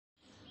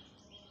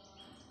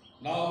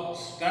Now,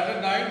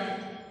 Standard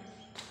 9.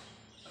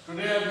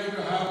 Today I am going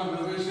to have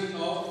a revision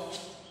of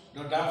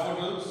the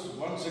daffodils.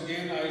 Once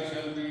again, I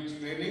shall be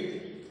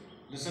explaining.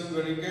 Listen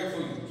very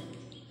carefully.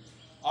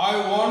 I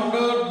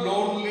wandered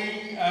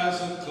lonely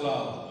as a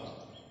cloud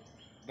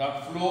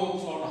that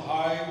floats on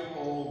high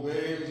over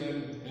vales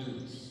and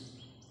hills.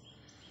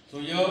 So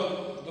here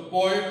the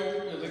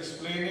poet is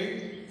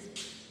explaining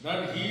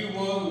that he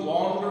was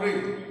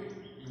wandering,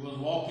 he was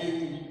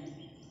walking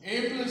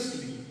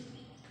aimlessly,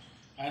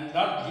 and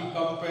that he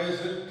compares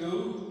it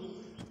to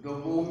the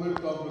movement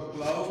of the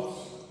clouds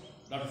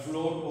that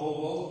float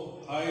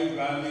over high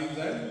valleys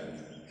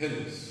and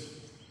hills.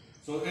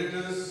 So it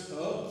is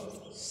a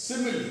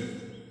simile.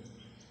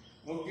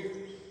 Okay.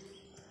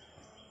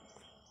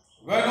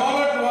 When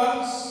all at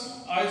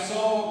once I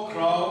saw a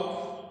crowd,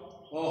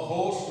 a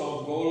host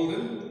of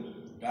golden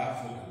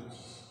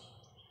daffodils.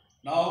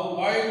 Now,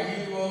 while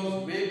he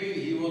was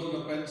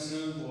in a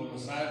pensive or a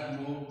sad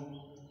mood,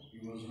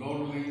 he was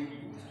lonely,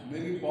 he was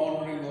maybe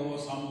pondering over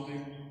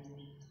something,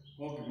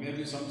 okay,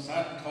 maybe some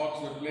sad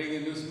thoughts were playing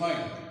in his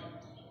mind.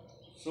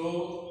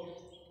 So,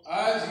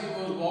 as he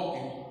was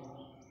walking,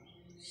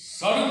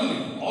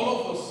 suddenly,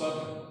 all of a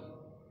sudden,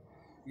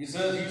 he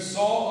says he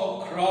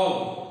saw a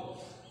crowd,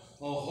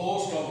 a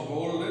host of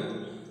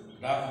golden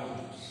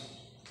daffodils.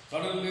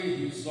 Suddenly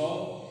he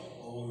saw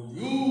a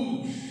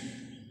huge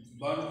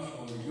bunch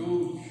or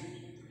huge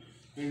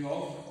thing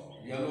of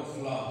yellow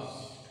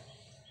flowers.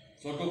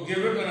 So to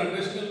give it an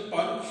additional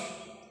punch,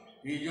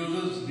 he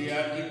uses the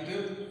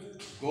adjective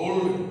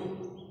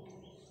golden.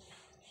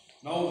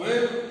 Now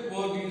where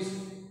were these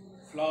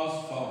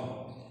flowers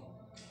found?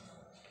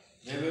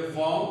 They were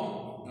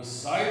found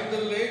beside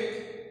the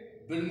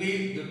lake,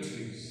 beneath the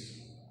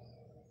trees.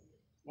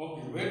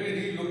 Okay, where did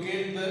he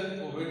locate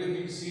them or where did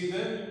he see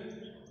them?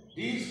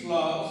 These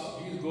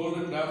flowers, these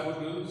golden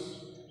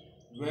daffodils,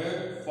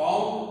 were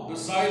found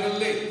beside a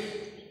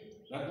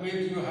lake. That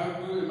means you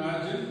have to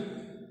imagine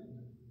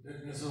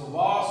that there's a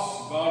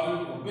vast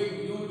garden, a big,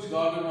 huge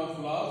garden of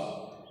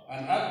flowers,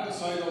 and at the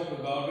side of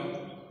the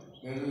garden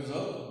there is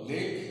a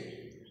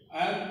lake,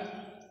 and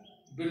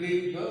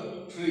beneath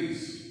the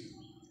trees,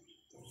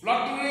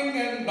 fluttering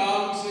and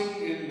dancing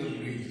in the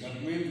breeze.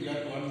 That means you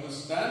have to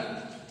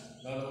understand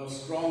that a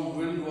strong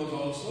wind was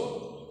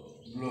also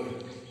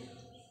blowing.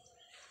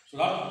 So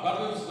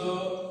that is the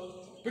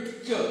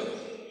picture.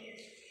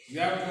 You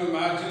have to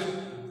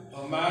imagine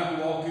a man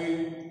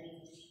walking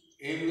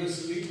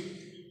aimlessly.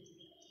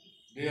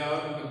 There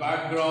are in the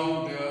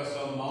background, there are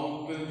some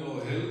mountains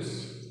or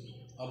hills.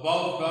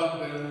 Above that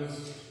there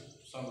is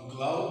some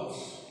clouds.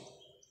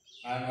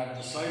 And at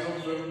the side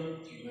of him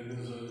there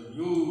is a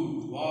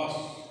huge, vast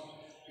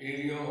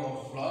area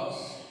of flowers,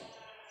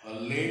 a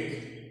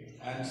lake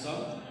and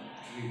some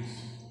trees.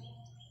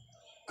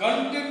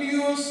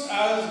 Continuous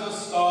as the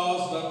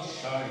stars that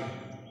shine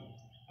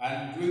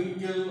and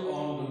twinkle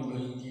on the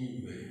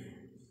Milky Way.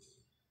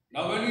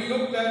 Now when he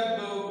looked at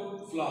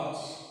the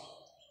flowers,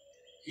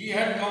 he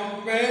had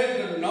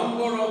compared the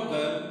number of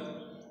them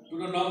to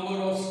the number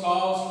of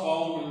stars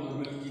found in the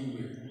Milky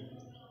Way.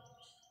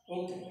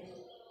 Okay.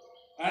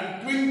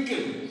 And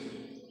twinkle.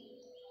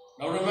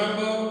 Now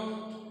remember,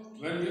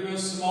 when we were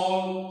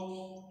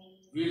small,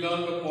 we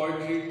learned the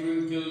poetry,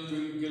 twinkle,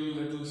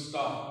 twinkle, little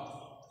star.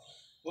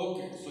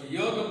 Okay, so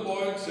here the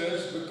poet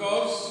says,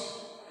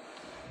 because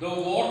the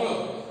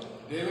water,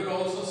 they were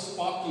also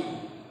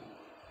sparkling.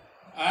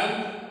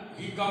 And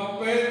he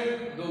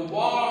compared the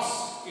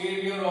vast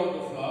area of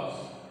the flowers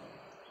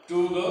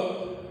to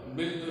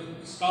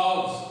the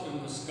stars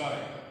in the sky.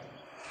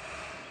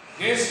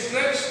 They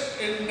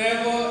stretched in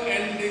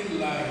never-ending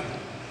line.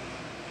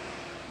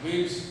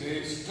 Means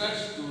they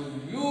stretched to a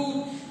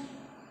huge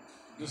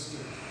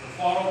distance, a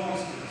far-off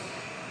distance,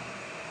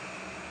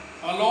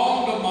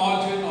 along the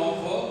margin of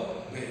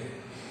a bay.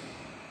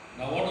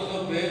 Now what is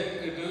a bay?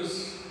 It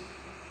is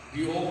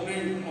the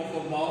opening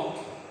of a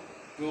mouth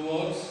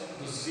towards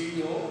the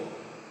sea or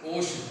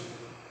ocean.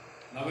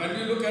 Now when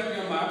you look at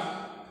your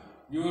map,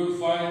 you will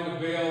find the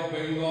Bay of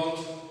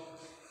Bengal,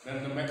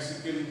 then the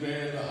Mexican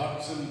Bay, the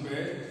Hudson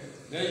Bay.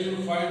 There you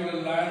will find the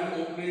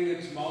land opening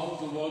its mouth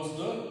towards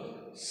the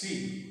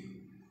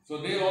sea. So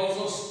they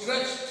also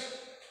stretched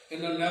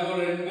in a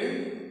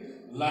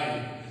never-ending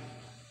line.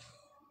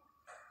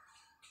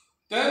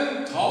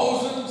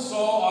 10,000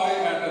 saw I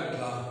at a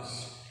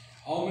glance.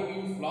 How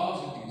many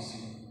flowers did he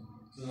see?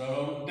 So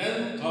around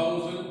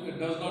 10,000. It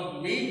does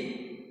not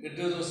mean it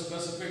is a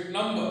specific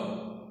number.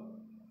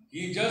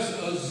 He just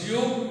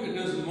assumed it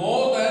is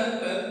more than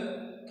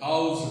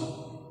 10,000.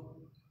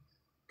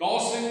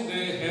 Tossing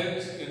their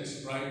heads in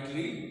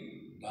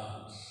sprightly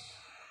dance.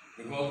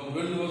 Because the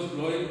wind was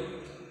blowing,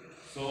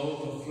 so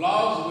the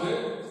flowers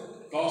were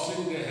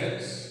tossing their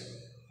heads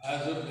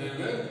as if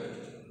they were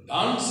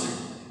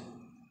dancing.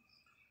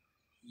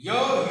 Here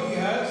he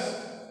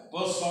has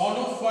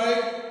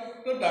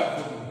personified the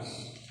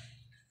daffodils.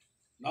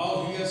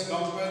 Now he has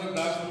compared the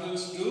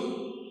daffodils to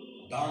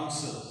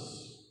dancers.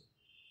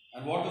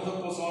 And what is the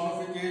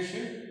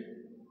personification?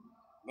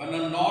 When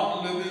a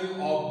non-living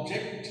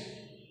object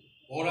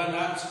or an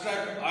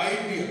abstract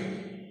idea,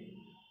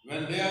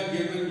 when they are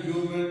given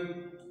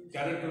human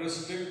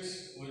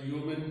characteristics or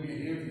human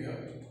behavior,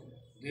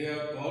 they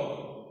are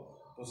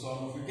called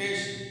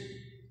personification.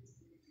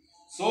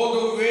 So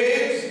the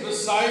waves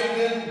beside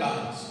them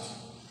danced.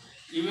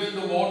 Even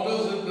the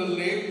waters in the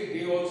lake,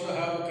 they also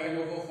have a kind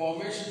of a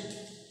formation.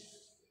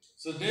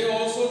 So they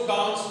also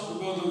dance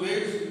because the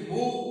waves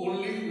move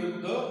only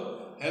with the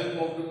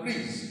help of the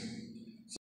breeze.